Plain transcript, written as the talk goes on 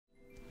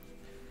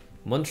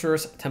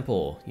Muncher's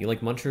Temple. You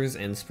like munchers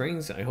and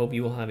springs? I hope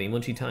you will have a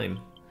munchy time.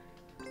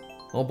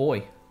 Oh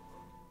boy.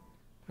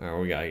 Alright,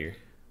 what we got here?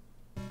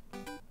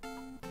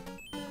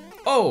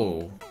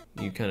 Oh!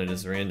 You kind of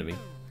just ran to me.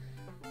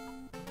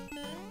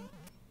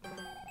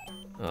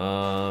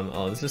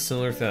 Oh, this is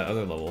similar to that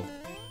other level.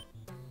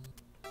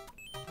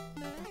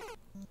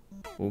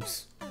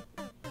 Oops.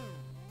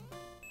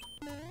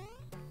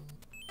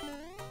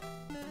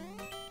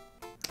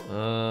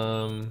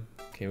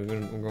 Okay, we're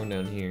going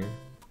down here.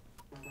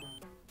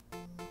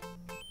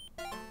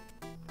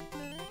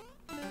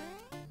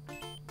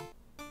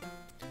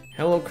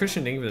 Hello,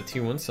 Christian. Thank you for the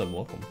tier 1 sub.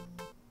 Welcome.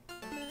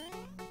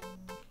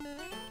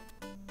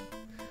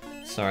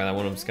 Sorry, that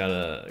one of them's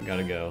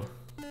gotta go.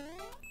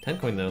 10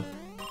 coin though.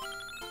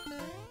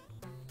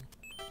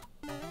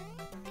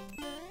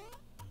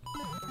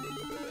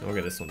 I'll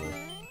get this one though.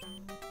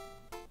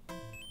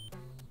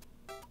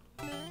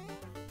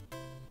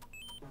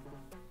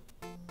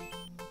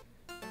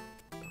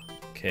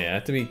 Okay, I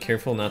have to be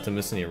careful not to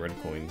miss any red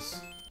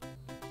coins.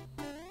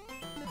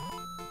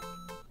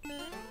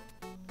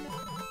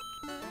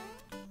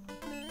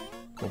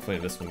 Hopefully I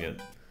missed one yet.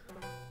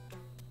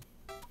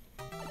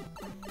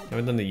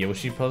 Haven't done the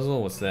Yoshi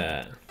puzzle? What's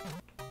that?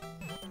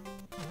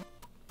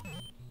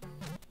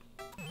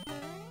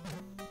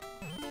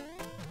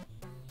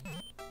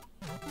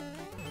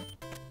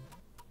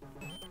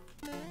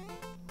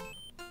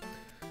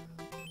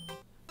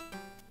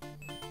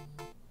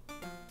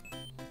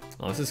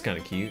 Oh, this is kind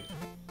of cute.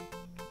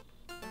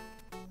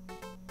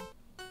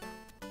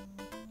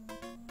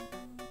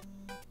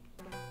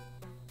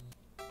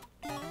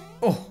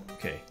 Oh,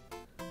 okay.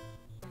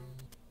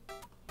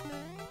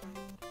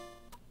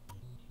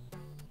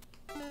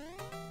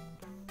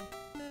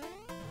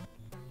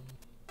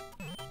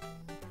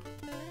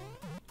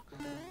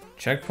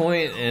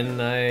 Checkpoint,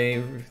 and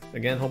I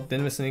again hope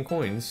didn't miss any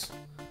coins.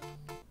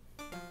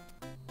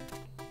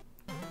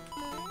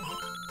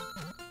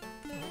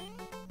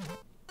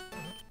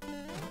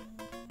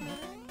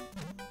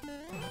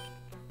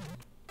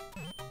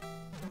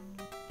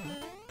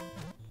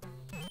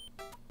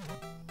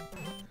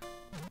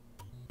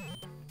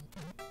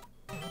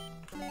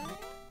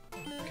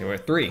 Okay, we're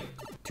at 3.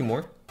 2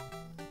 more.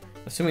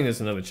 Assuming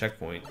there's another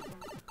checkpoint.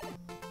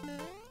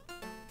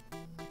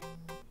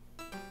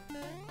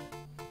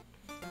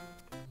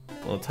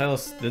 Well,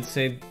 Tylus did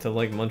say to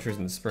like munchers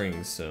and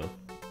springs, so...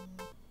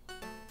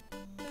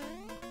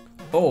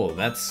 Oh,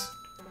 that's...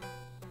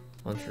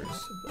 munchers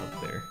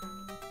up there.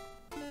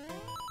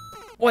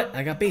 What?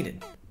 I got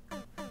baited.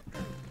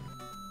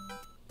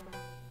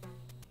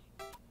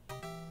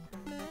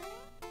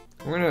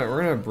 We're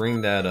gonna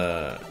bring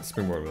that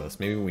springboard with us.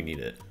 Maybe we need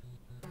it.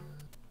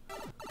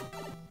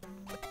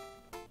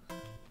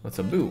 What's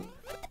a boot?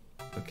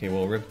 Okay,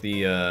 we'll rip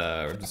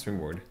the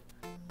springboard.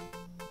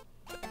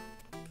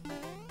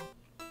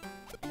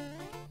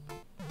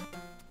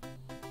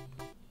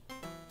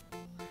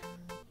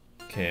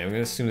 Okay, I'm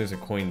gonna assume there's a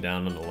coin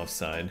down on the left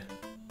side.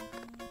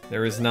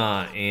 There is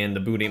not, and the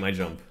boot ate my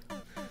jump.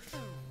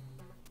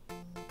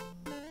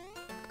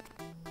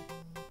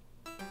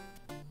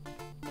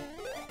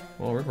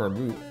 Well, rip our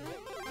boot.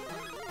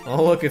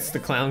 Oh look, it's the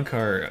clown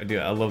car. Dude,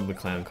 I love the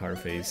clown car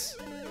face.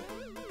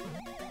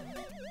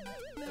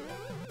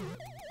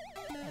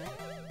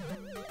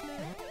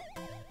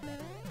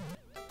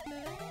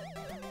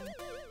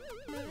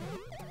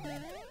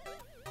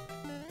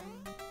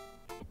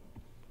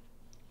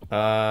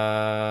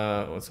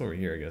 What's over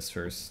here, I guess,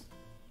 first?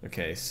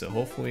 Okay, so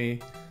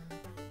hopefully...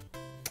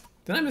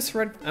 Did I miss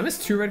red? I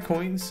missed 2 red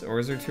coins? Or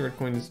is there 2 red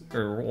coins?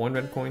 Or 1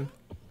 red coin?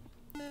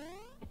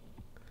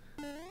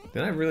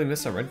 Did I really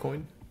miss a red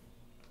coin?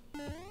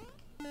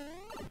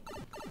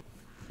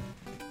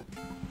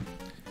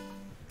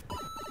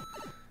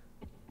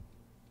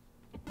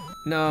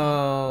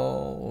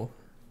 No.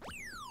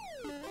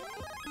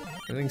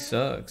 Everything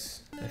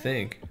sucks, I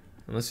think.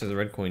 Unless there's a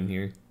red coin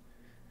here.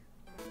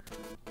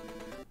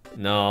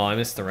 No, I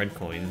missed the red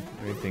coin.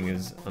 Everything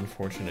is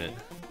unfortunate.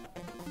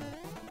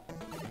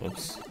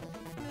 Whoops.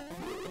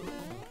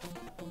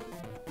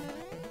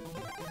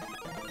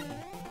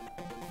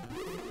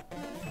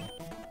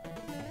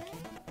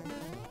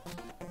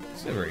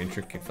 It's a very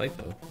intricate fight,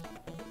 though.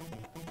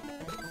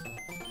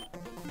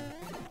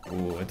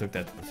 Ooh, I took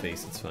that to the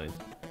face. It's fine.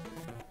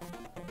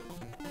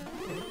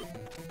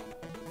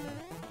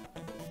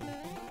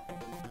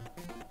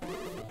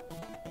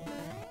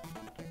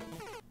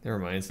 Never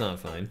mind, it's not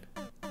fine.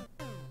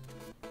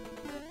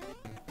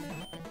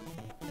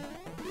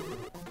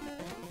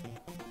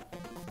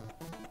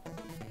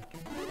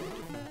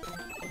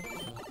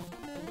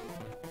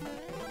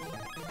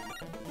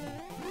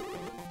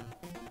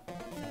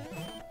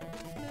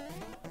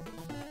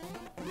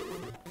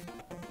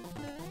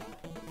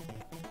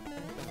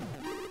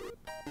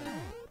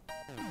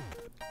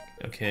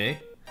 Okay.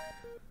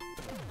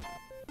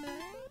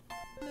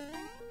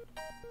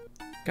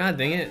 God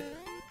dang it.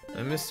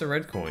 I missed the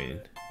red coin.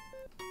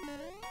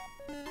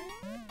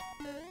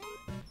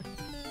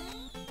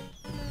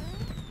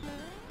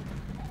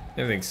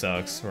 Everything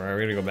sucks.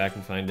 We're gonna go back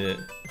and find it.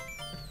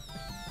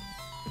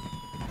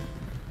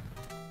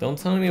 Don't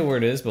tell me where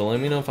it is, but let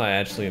me know if I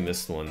actually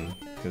missed one,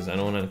 because I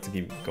don't want to have to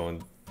keep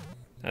going.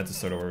 I have to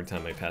start over every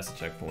time I pass a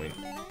checkpoint.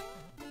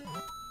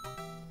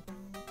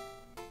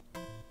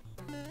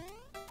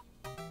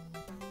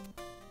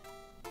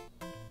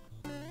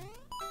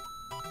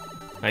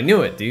 I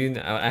knew it, dude.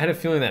 I had a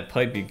feeling that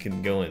pipe you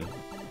could go in.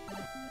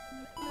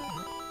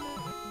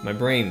 My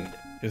brain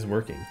is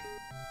working.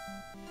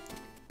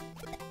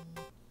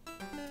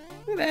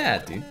 Look at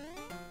that, dude.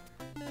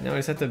 Now I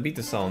just have to beat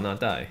this all and not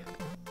die.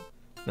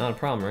 Not a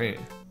problem, right?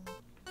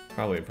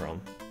 Probably a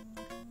problem.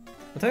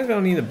 I think I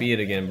don't need to beat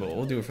it again, but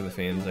we'll do it for the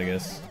fans, I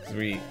guess.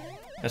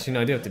 Actually, no,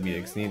 I do have to beat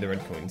it because I need the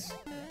red coins.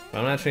 But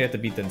I don't actually have to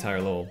beat the entire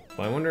level.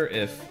 But I wonder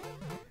if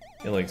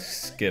it, like,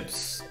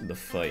 skips the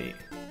fight.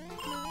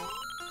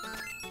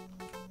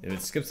 If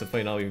it skips the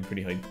fight, I'll be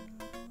pretty hyped.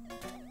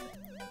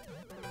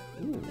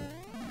 Ooh.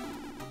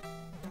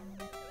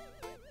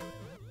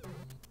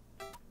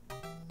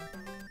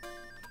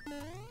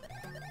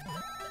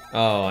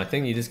 Oh, I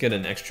think you just get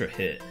an extra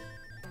hit.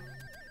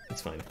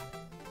 It's fine.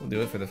 We'll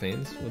do it for the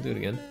fans. We'll do it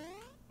again.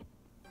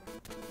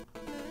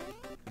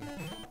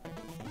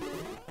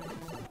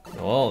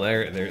 Oh,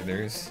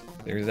 there's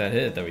that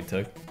hit that we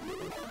took.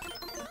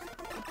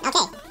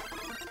 Okay.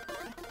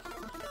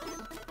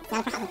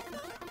 No problem.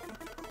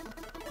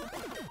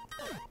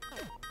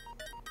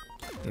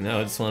 Now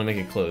I just want to make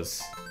it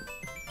close.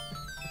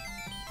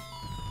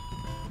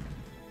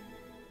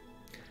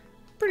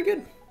 Pretty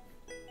good.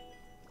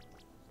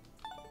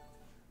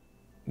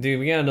 Dude,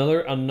 we got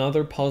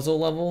another puzzle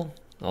level.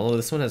 Although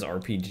this one has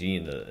RPG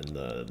in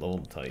the level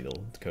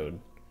title code.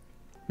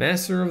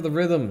 Master of the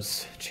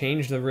Rhythms.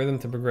 Change the rhythm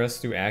to progress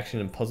through action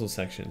and puzzle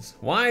sections.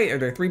 Why are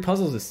there 3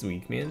 puzzles this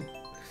week, man?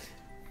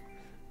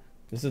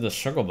 This is the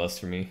struggle bus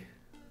for me.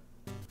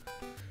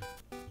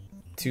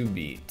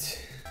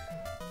 2-beat.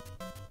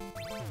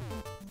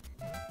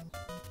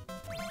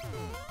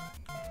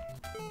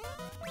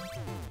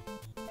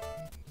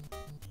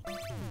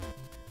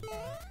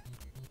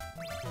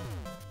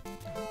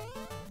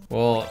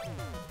 Well,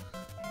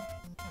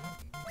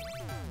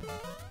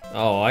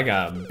 oh, I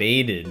got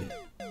baited.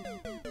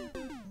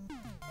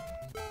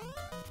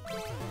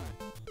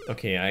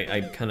 Okay,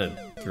 I kind of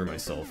threw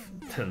myself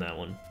on that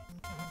one.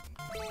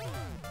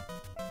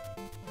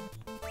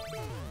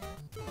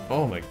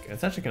 Oh my,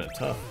 that's actually kind of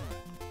tough.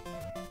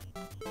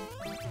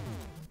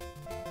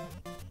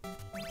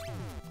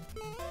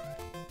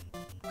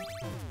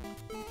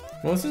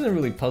 Well, this isn't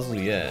really puzzle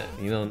yet.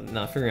 You know,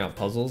 not figuring out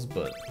puzzles,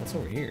 but what's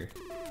over here?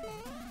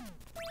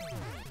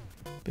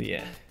 But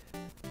yeah.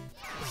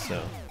 So,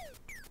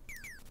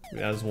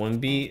 that was 1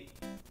 beat.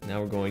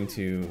 Now we're going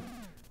to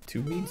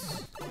 2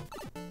 beats.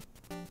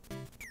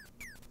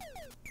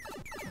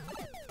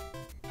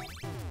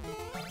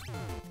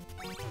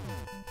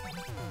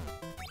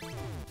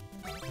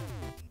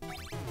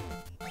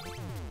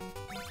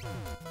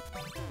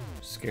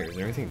 Scared. Is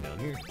there anything down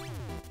here?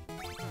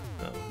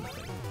 Oh,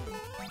 nothing.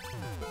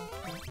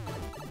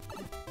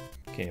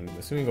 Okay, I'm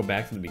assuming we go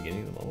back to the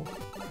beginning of the level.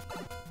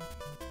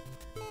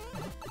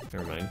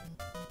 Never mind.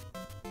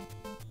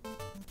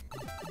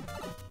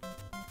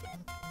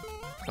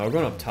 Oh, we're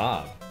going up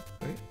top,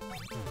 right?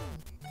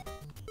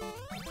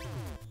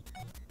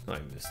 Oh, I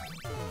missed.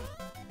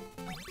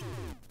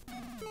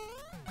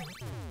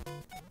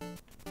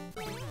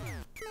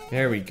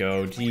 There we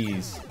go,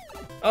 jeez.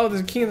 Oh,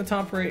 there's a key in the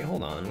top right.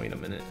 Hold on, wait a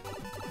minute.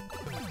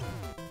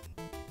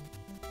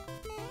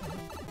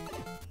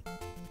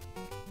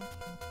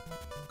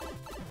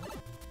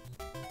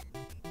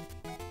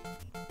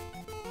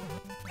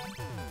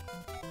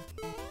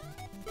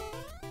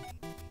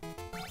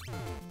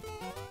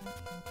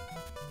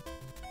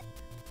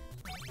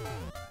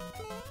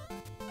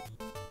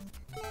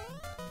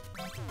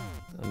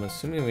 I'm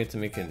assuming we have to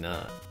make it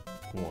not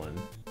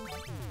 1.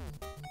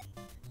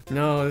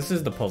 No, this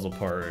is the puzzle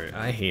part.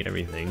 I hate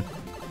everything.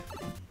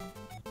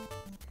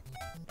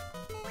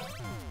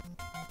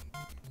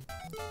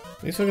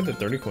 At least we'll get the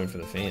 30 coin for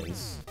the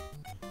fans.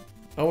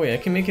 Oh wait, I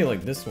can make it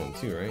like this one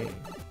too, right?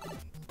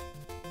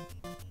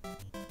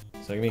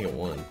 So I can make it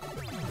 1.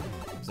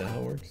 Is that how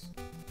it works?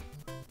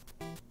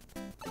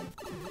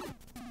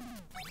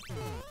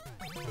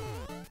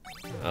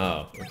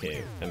 Oh,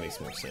 okay. That makes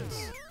more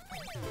sense.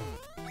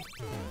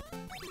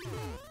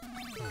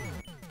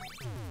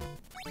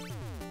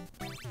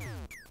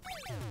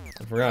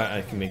 I forgot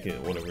I can make it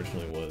what it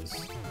originally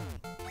was.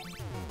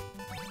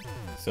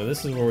 So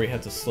this is where we have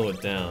to slow it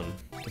down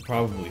to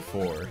probably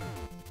 4.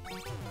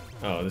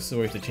 Oh, this is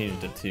where we have to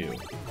change it to 2.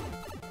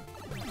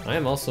 I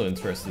am also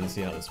interested to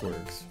see how this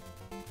works.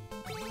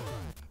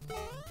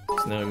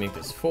 So now we make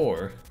this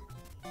 4.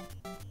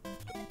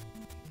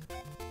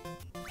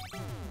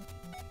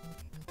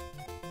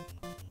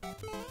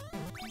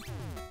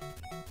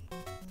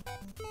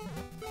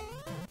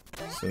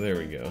 So there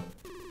we go.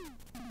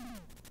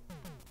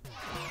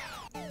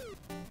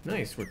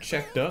 Nice, we're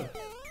checked up.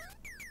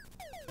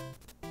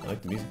 I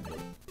like the music though.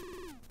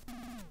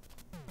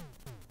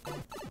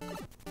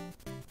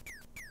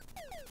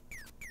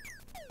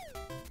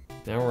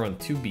 Now we're on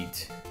 2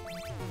 beat.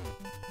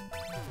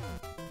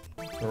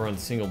 We're on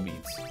single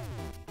beats.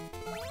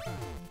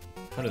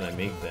 How did I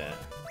make that?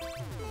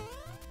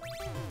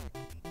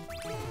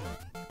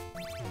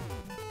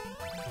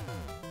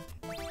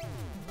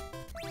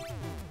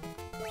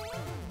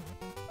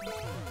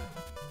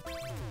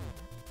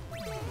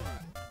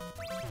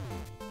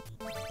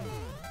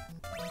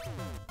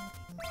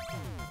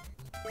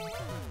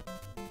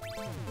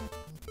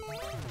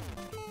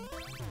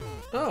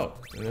 Oh,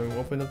 and then we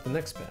open up the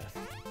next path.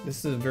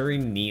 This is a very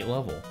neat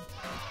level.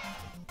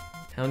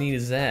 How neat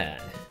is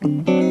that?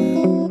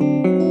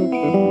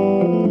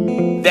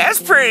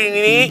 That's pretty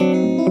neat.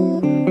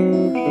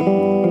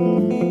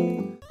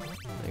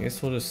 I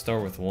guess we'll just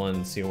start with one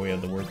and see what we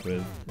have to work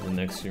with in the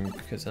next room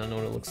because I don't know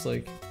what it looks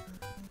like.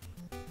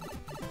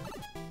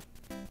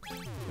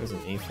 There's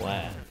an A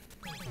flat.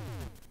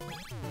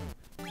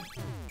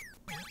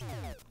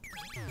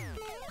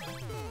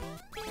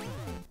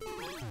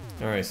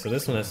 Alright, so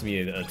this one has to be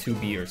a 2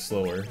 beat or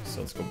slower, so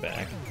let's go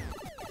back.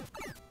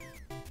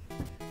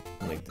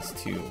 I like this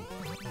 2.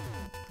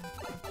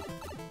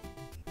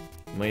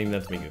 Might even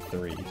have to make it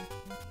 3.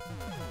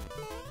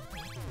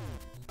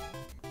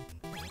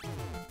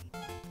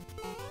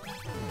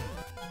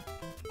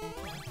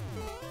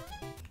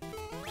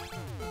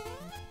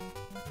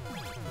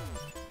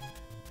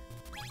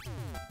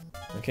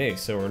 Okay,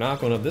 so we're not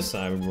going up this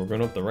side, we're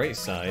going up the right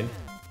side.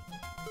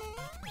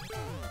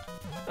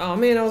 Oh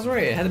man, I was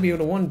right, it had to be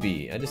with a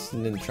 1B. I just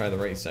didn't try the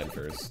right side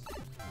first.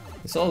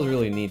 This all is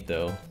really neat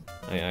though.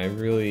 I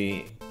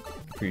really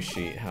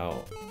appreciate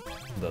how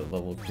the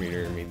level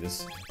creator made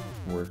this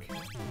work.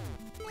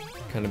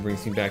 Kind of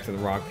brings me back to the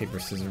rock, paper,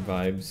 scissors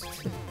vibes.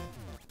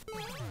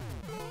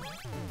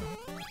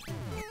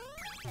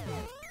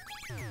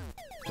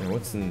 Now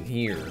what's in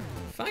here?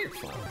 Fire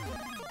flower.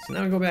 So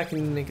now we go back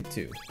and make it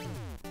 2.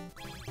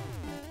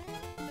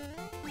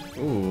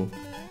 Ooh.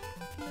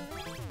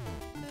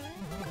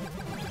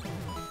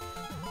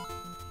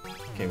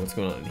 Okay, what's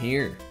going on in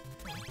here?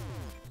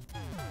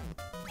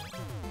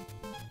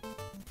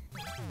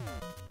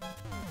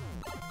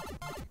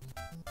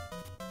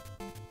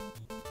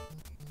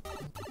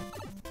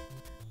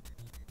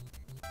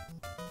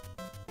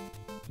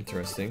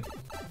 Interesting.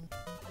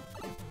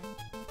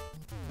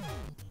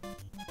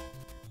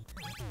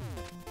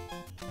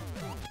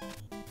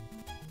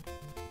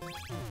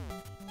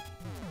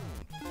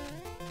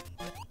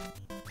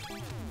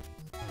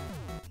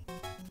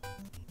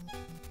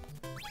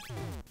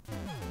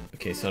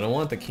 Okay, so I don't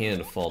want the cannon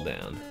to fall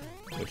down,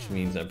 which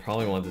means I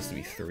probably want this to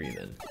be 3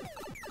 then.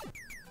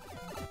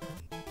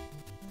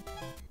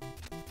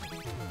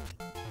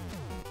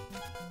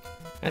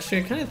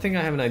 Actually, I kind of think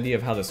I have an idea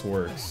of how this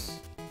works.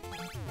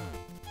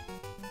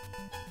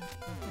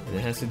 And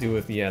it has to do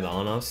with, yeah, the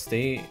on-off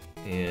state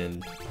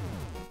and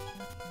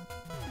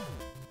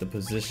the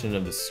position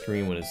of the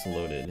screen when it's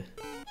loaded.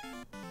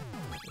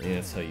 I think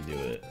that's how you do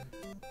it.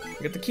 I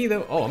got the key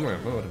though. Oh, I'm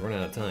about to run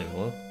out of time.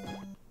 Hello?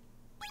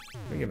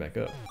 Let me get back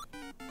up.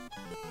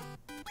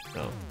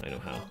 Oh, I know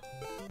how.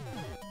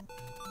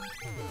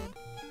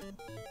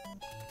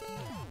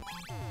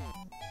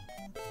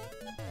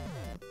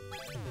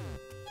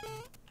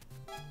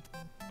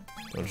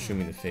 Don't shoot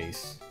me in the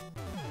face.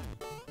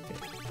 Okay.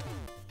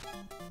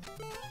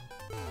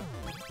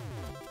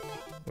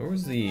 Where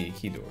was the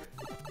key door?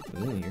 It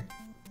was in here.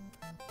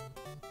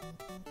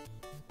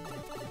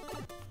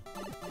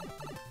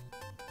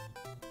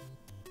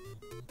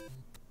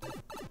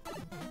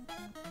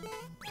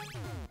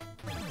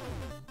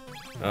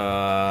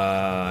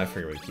 I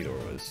forget where the key door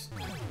was.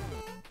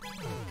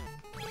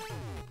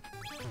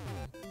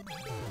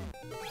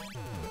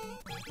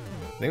 I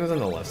think it was on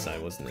the left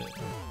side, wasn't it?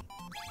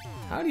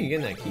 How do you get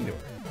in that key door?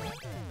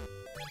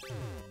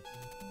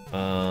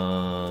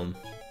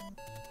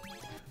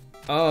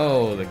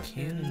 Oh, the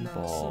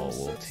cannonball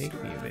will take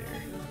me there.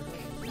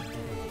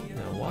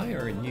 Now, why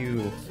are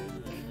you...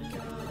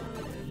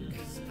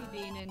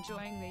 Been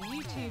enjoying the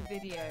YouTube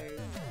videos.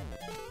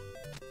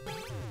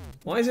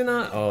 Why is it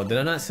not? Oh, did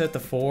I not set the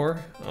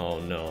 4? Oh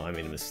no, I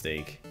made a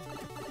mistake.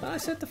 I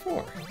set the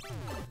 4.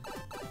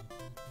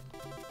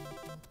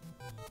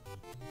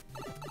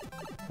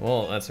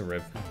 Well, that's a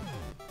rip.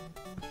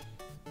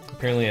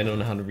 Apparently I don't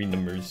know how to read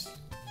numbers.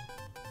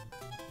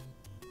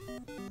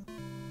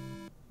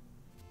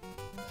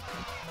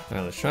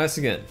 Alright, let's try this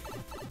again.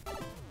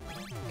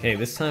 Okay,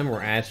 this time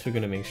we're actually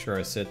gonna make sure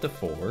I set the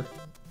 4.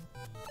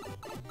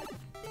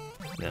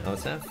 Now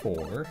it's at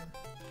 4.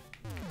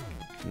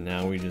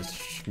 Now we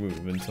just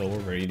move until we're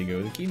ready to go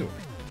to the key door.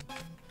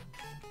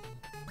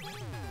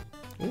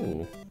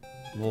 Ooh,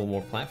 a little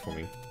more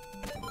platforming.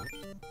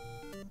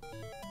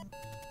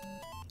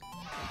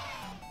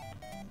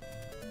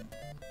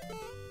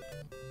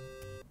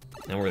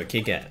 Now where the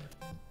cake at?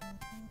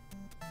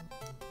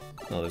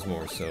 Oh, there's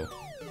more, so...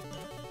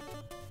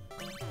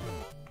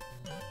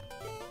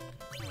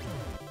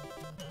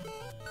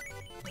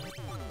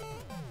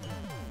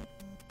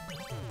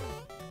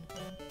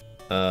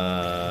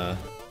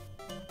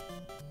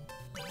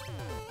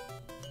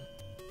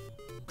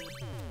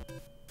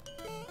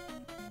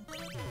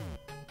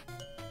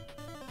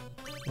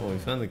 Well, we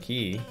found the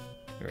key.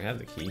 I already have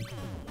the key.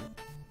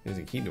 There's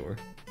a key door.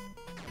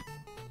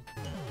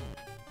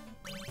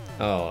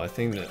 Oh, I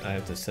think that I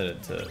have to set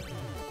it to...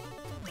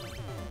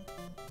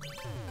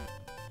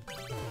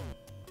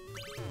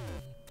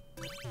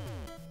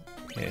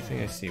 Okay, I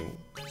think I see... So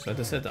I have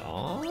to set the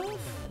off?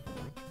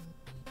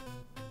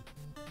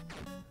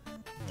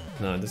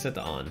 No, I have to set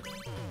the on.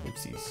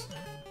 Oopsies.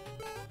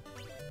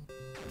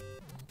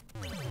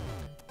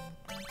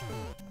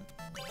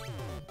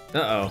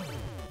 Uh-oh.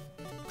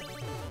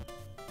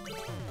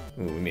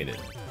 Ooh, we made it.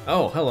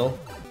 Oh, hello.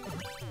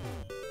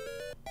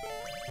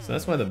 So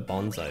that's why the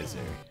bonsai's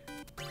there.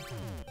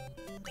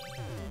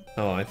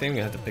 Oh, I think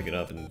I have to pick it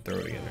up and throw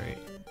it again, right?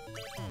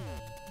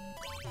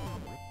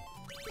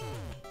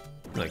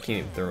 No, I can't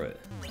even throw it.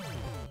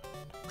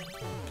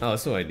 Oh,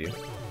 that's what I do.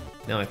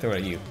 Now I throw it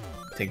at you.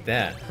 Take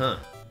that, huh?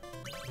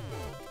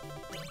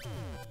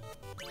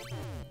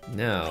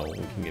 Now we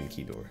can get a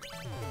key door.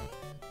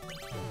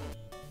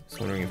 Just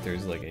wondering if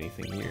there's like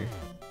anything here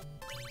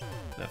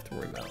I have to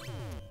worry about.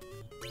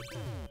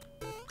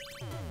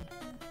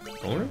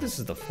 I wonder if this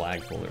is the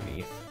flagpole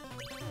underneath.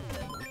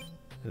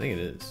 I think it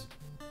is.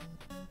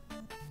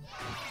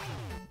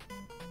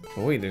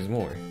 Oh wait, there's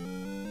more.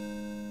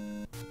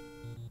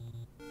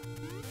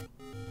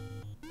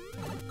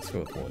 Let's go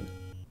with one.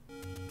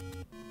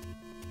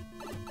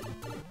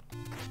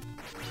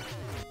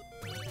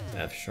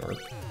 F sharp.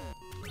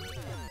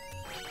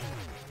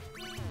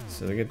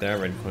 So to get that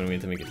red coin, we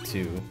have to make it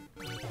 2.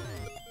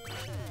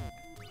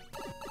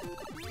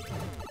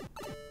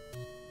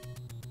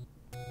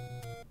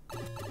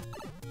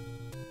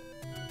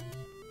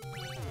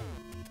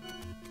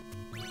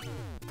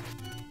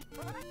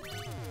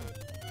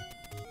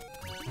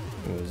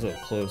 It was a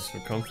little close for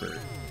comfort.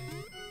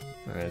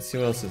 Alright, let's see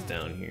what else is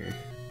down here.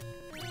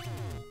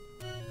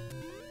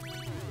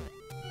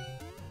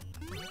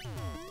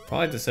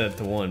 Probably have to set it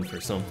to 1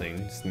 for something.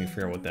 Just need to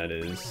figure out what that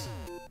is.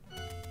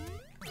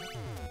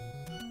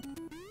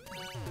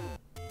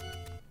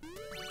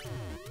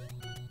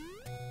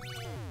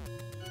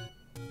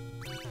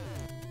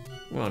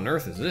 What on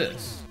earth is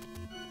this?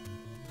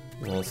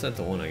 Well, it's set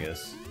to 1, I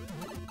guess.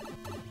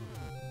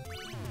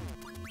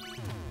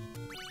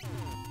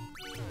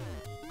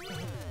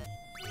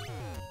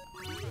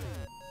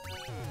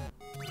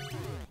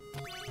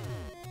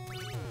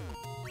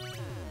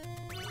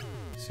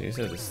 So you just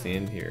have to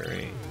stand here,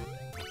 right?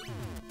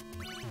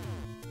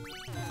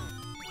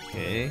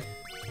 Okay.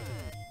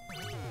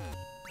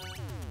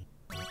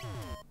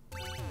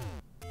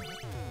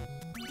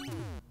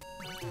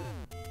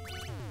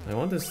 I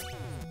want this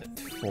at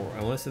 4.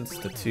 I want this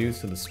to 2,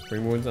 so the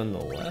springboard's on the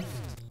left.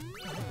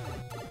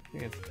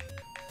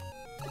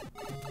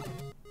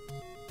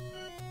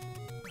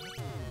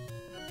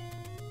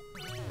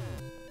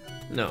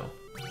 No.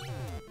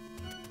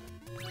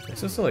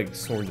 It's just to like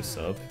sword this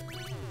up.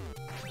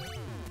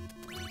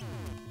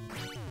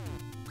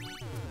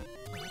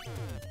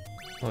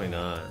 Probably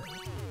not.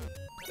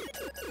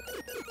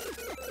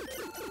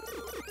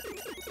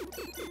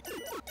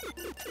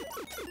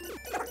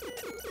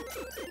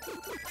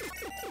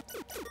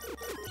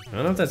 I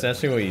don't know if that's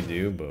actually what you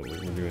do, but we're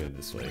doing it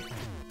this way.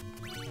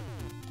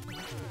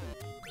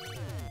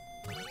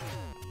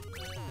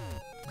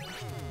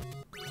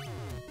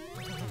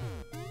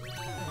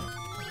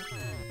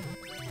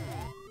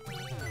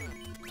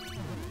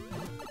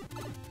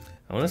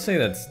 I want to say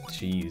that's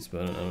cheese,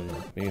 but I don't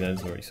know. Maybe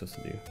that's what you're supposed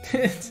to do.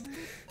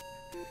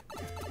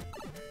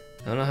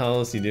 I don't know how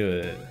else you do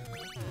it,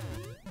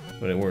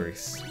 but it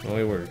works. Oh,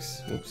 it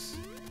works. Whoops.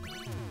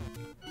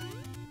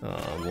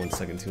 I'm 1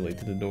 second too late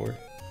to the door.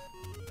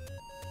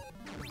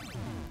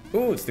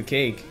 Ooh, it's the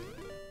cake.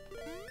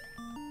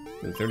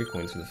 And 30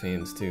 coins for the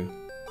fans too.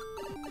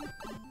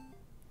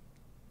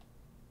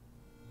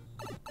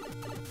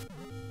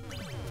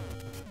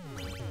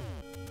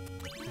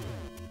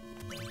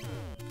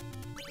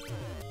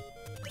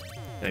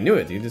 I knew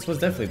it, dude. This was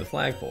definitely the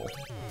flagpole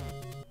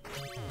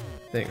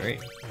thing, right?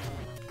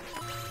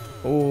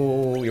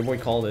 Oh, your boy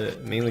called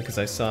it, mainly because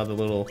I saw the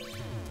little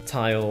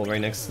tile right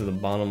next to the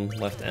bottom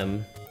left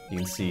M. You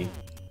can see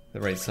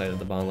the right side of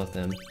the bottom left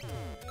M.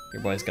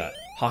 Your boy's got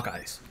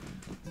Hawkeyes.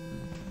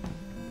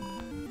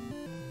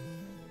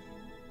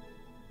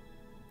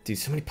 Dude,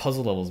 so many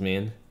puzzle levels,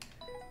 man.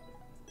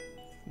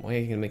 Why are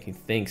you gonna make me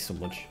think so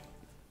much?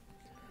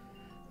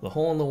 The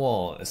hole in the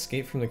wall.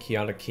 Escape from the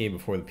chaotic cave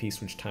before the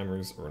P-switch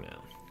timers or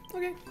now.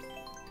 Okay.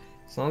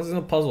 As long as there's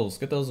no puzzles,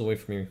 get those away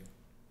from you.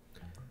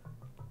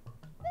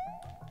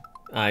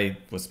 I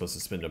was supposed to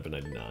spin up and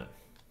I did not.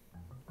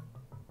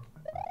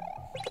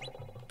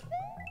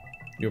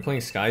 You were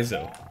playing Skies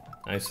though.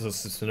 I was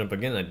supposed to spin up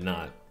again, I did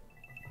not.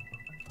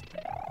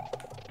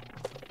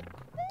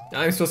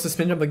 I'm supposed to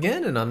spin jump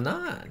again and I'm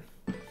not.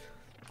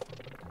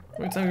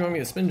 Every time you want me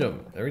to spin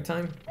jump? Every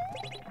time?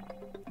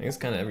 I guess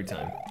kinda every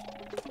time.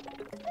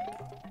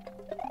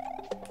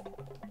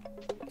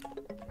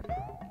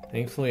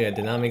 Thankfully I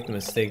did not make the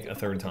mistake a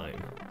 3rd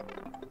time.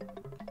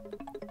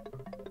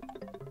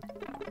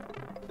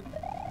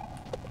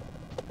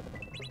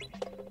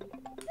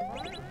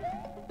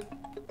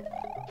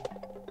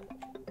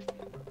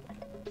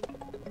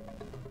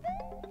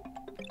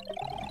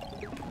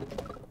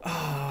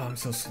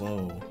 so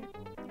slow.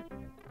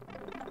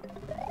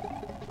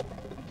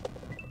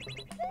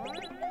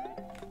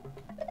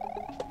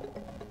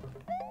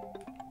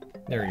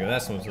 There we go,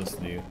 that's what I'm supposed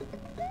to do.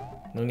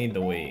 No need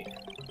to wait.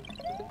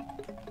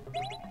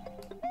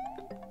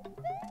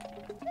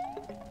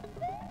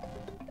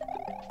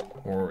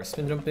 Or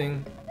spin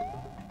jumping.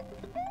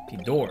 The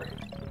door.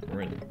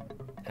 We're in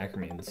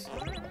Hackerman's.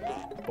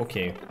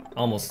 Okay,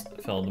 almost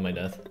fell to my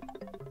death.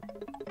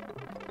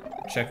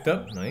 Checked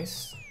up,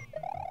 nice.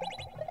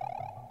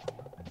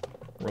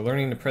 We're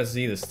learning to press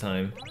Z this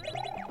time.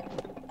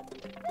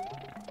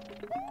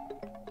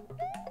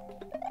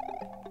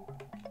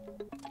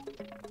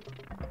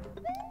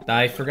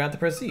 I forgot to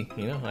press Z,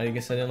 you know, I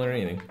guess I didn't learn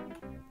anything.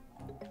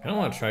 I don't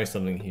want to try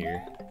something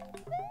here.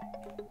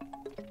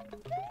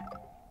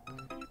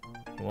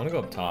 I want to go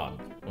up top.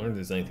 I wonder if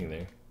there's anything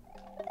there.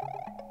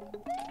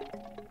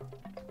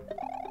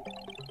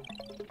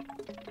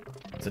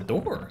 It's a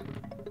door.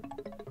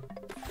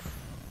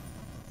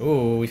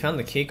 Oh, we found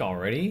the cake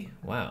already?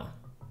 Wow.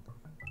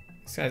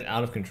 This guy's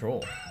out of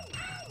control.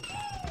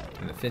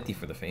 And a 50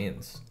 for the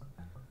fans.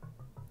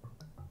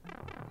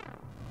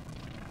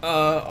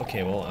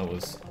 Okay, well, I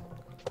was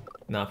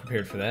not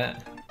prepared for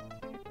that.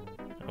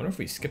 I wonder if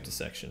we skipped a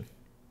section.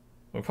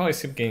 We'll probably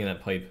skip getting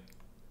that pipe.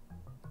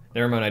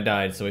 Never mind, I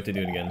died, so we have to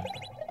do it again.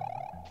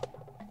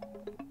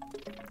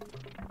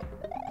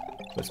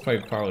 This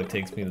pipe probably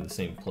takes me to the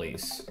same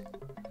place.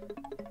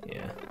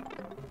 Yeah.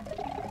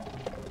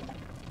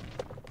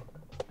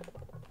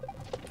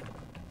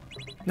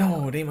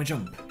 No, it ain't my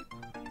jump.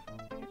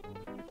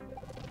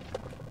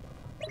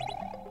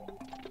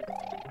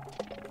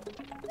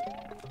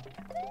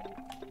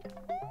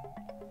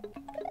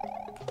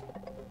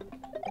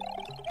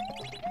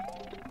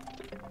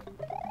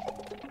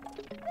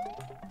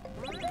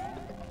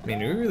 Man,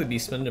 we really be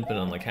spending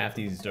on like half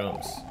these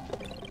jumps.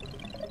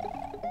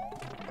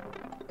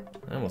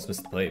 I almost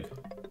missed the pipe.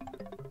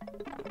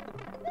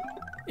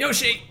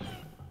 Yoshi!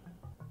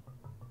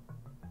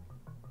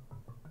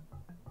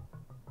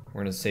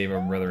 We're gonna save our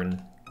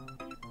brethren.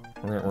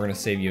 We're gonna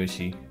save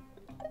Yoshi.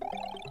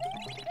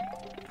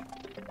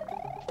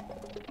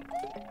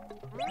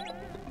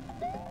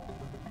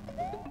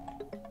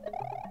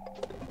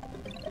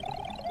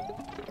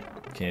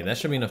 Okay, that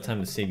should be enough time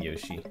to save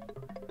Yoshi.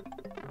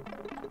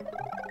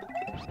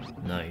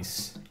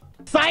 Nice.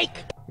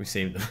 Psych! We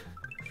saved them.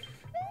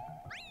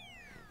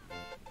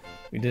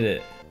 We did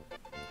it.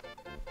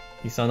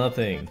 He saw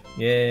nothing.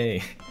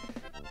 Yay.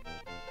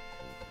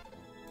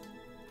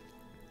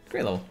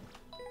 Great level.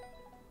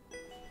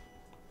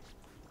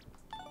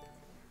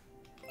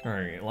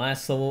 Alright,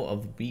 last level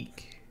of the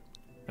week.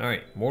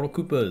 Alright, Mortal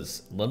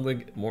Koopas.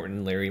 Ludwig,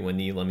 Morton, Larry,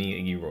 Wendy, Lemmy,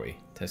 Iggy, Roy.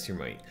 Test your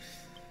might.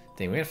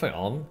 Dang, we gotta fight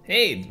all of them?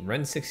 Hey,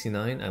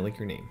 Ren69, I like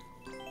your name.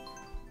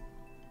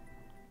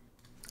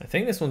 I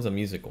think this one's a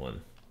music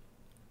one.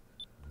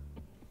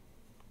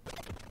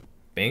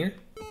 Banger?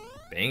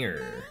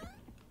 Banger.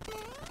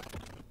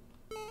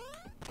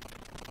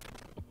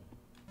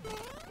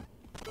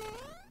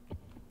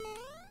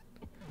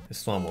 This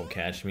swamp won't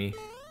catch me.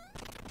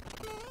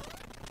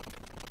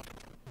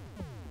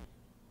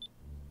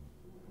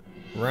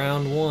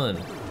 Round one.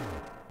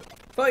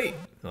 Fight!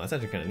 Oh, that's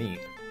actually kind of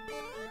neat.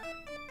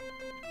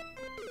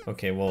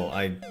 Okay, well,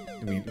 alright,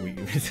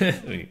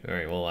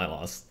 well, I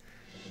lost.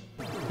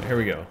 Here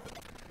we go.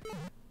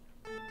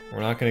 We're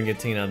not gonna get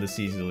taken out this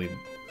easily.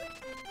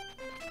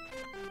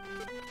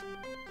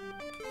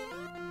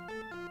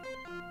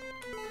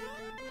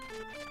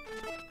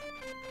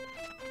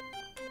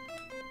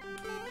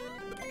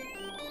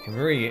 I'm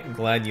very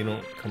glad you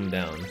don't come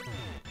down.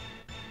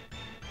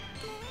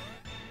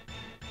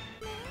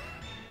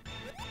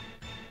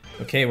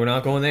 Okay, we're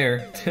not going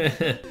there.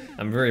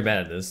 I'm very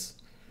bad at this.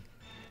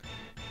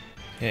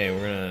 Okay,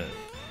 we're gonna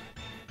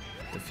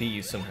defeat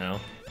you somehow.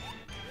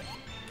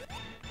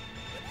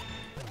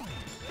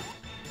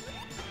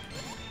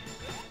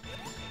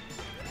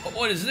 But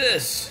what is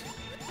this?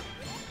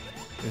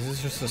 Is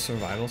this just a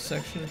survival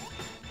section?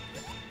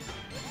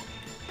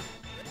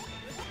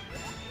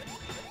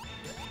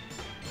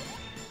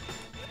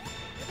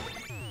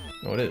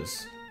 Oh, it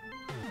is.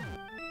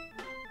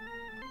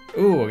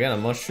 Ooh, I got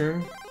a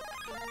mushroom.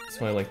 That's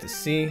what I like to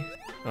see.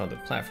 Oh, the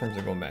platforms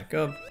are going back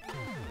up.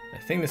 I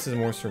think this is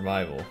more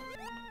survival.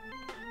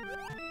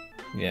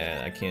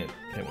 Yeah, I can't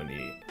hit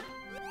 1d8.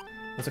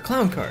 It's a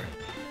clown car.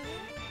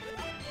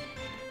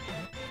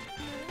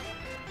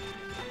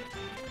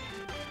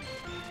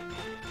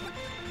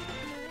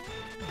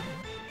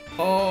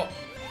 Oh,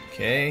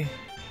 okay.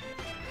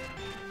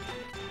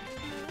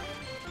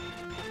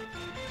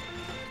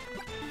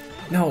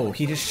 No,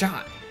 he just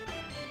shot.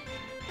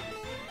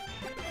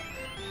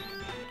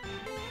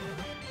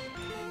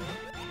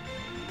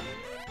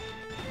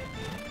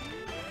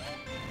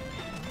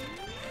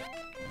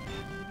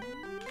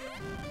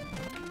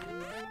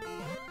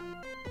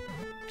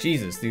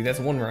 Jesus, dude, that's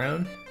one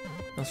round?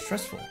 How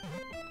stressful.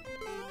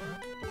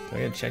 Do I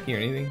get a checky or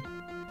anything?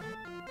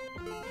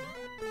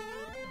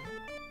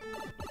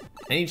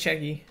 Any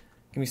checky?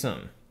 Give me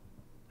something.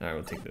 Alright,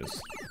 we'll take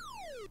this.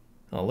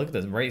 Oh, look at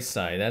the right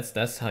side.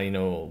 That's how you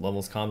know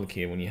level's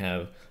complicated, when you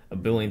have a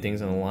billion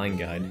things on the line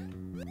guide.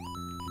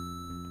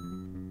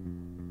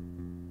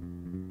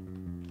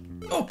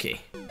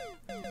 Okay.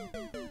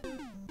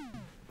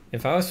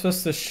 If I was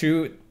supposed to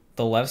shoot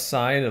the left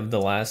side of the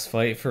last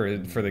fight for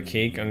the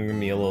cake, I'm gonna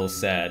be a little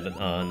sad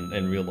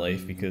in real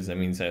life, because that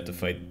means I have to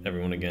fight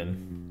everyone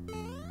again.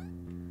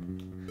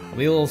 I'll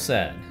be a little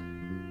sad.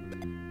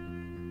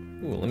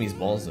 Ooh, let me use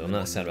balls though. I'm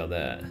not sad about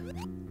that.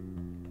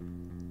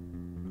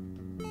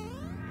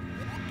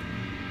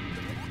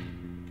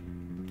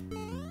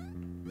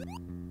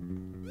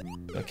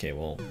 Okay,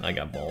 well, I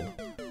got balled.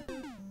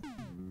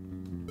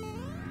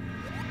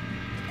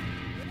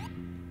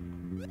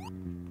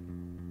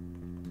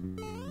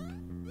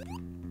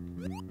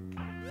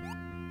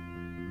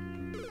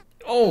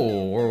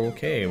 Oh, we're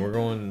okay. We're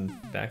going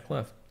back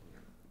left.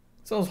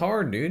 This was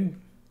hard, dude.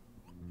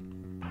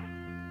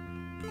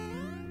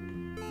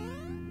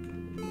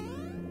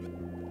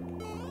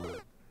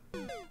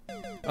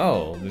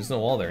 Oh, there's no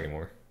wall there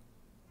anymore.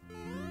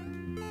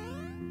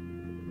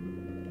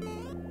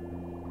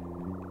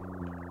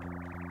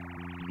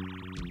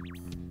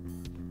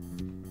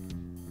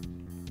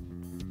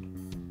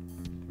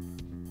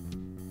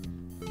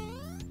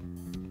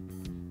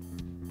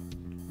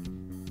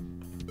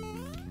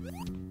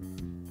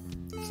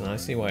 So I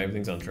see why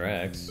everything's on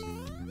tracks.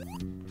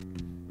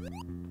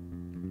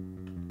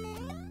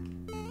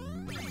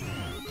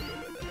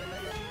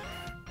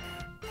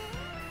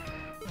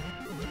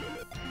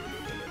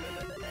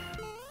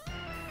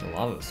 The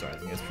lava star, I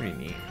think that's pretty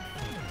neat.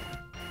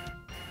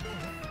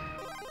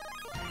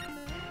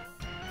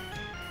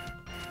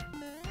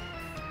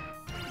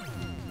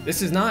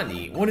 This is not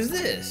neat. What is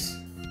this?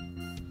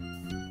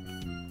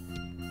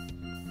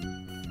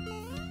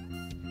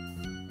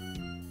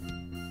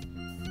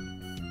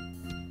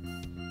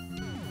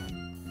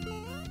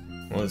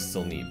 Well, it's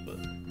still neat, but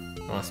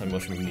I lost my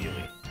motion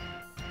immediately.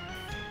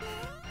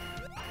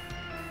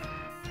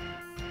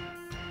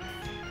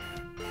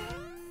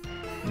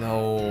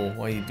 No,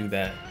 why you do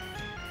that?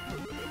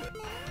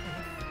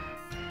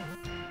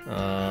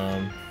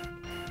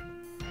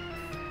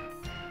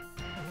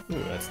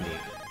 Ooh, that's neat.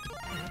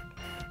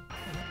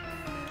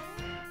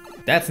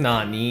 That's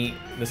not neat.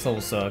 This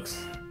level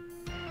sucks.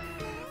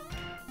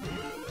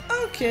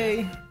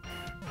 Okay.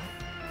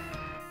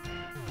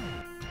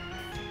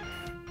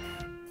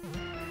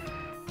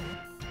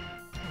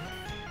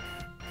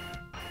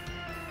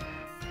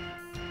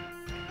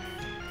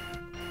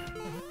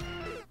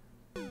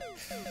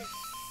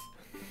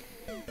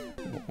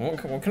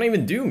 What can I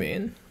even do,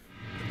 man?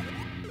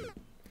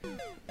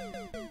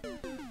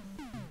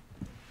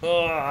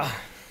 Ugh.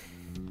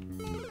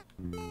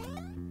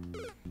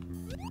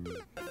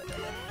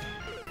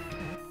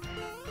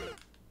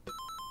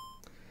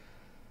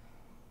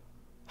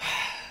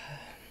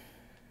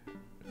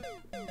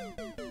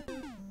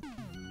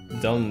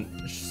 Dumb,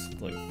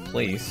 like,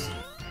 place.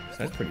 So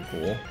that's pretty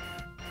cool.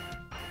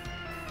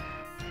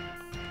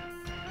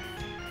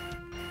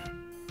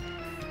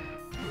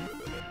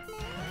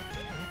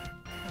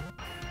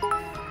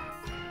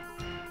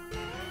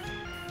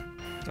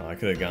 Oh, I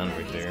could have gone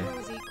right there.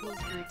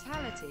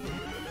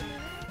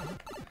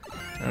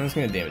 I'm just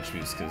gonna damage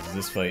boost because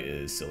this fight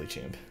is silly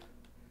champ.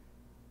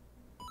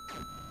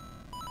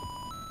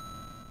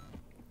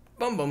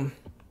 Bum bum.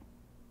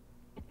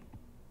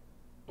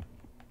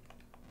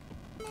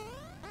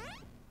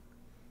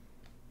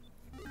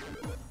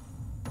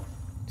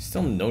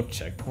 Still no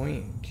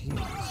checkpoint?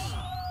 Jeez.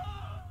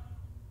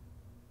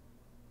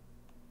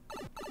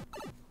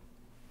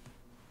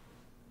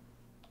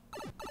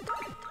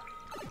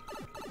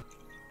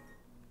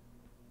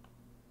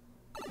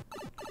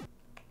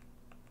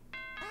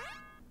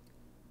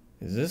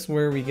 Is this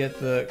where we get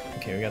the...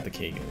 Okay, we got the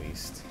cake at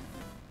least.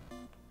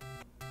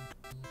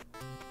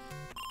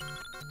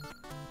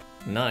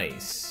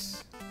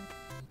 Nice.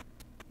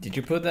 Did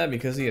you put that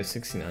because you have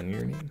 69 in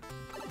your name?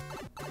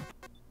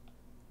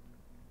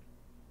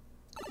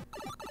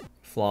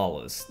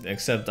 Flawless.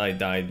 Except I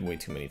died way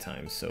too many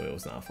times, so it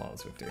was not a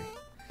flawless victory.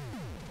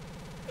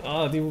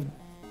 Oh, dude.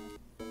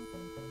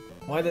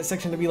 Why'd that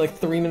section to be like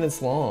 3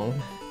 minutes long?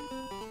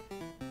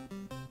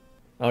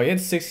 Oh, he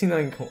had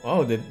 69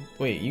 oh,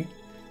 wait, you...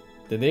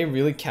 Did they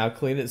really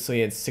calculate it so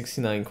he had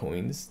 69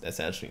 coins? That's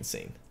actually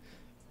insane.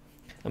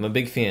 I'm a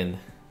big fan.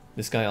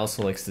 This guy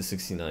also likes the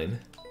 69.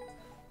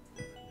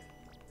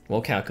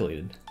 Well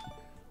calculated.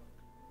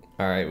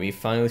 Alright, we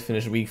finally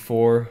finished week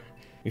 4.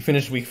 We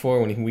finished week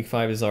 4 when week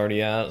 5 is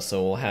already out,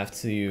 so we'll have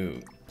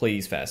to play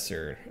these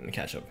faster and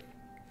catch up.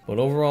 But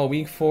overall,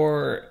 week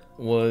 4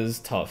 was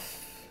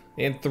tough.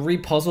 They had 3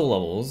 puzzle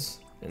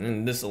levels, and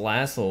then this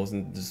last level was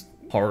just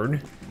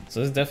hard. So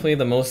it's definitely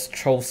the most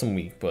troublesome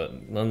week,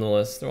 but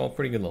nonetheless, they're all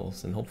pretty good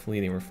levels, and hopefully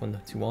they were fun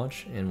to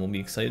watch, and we'll be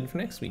excited for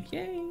next week.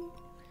 Yay!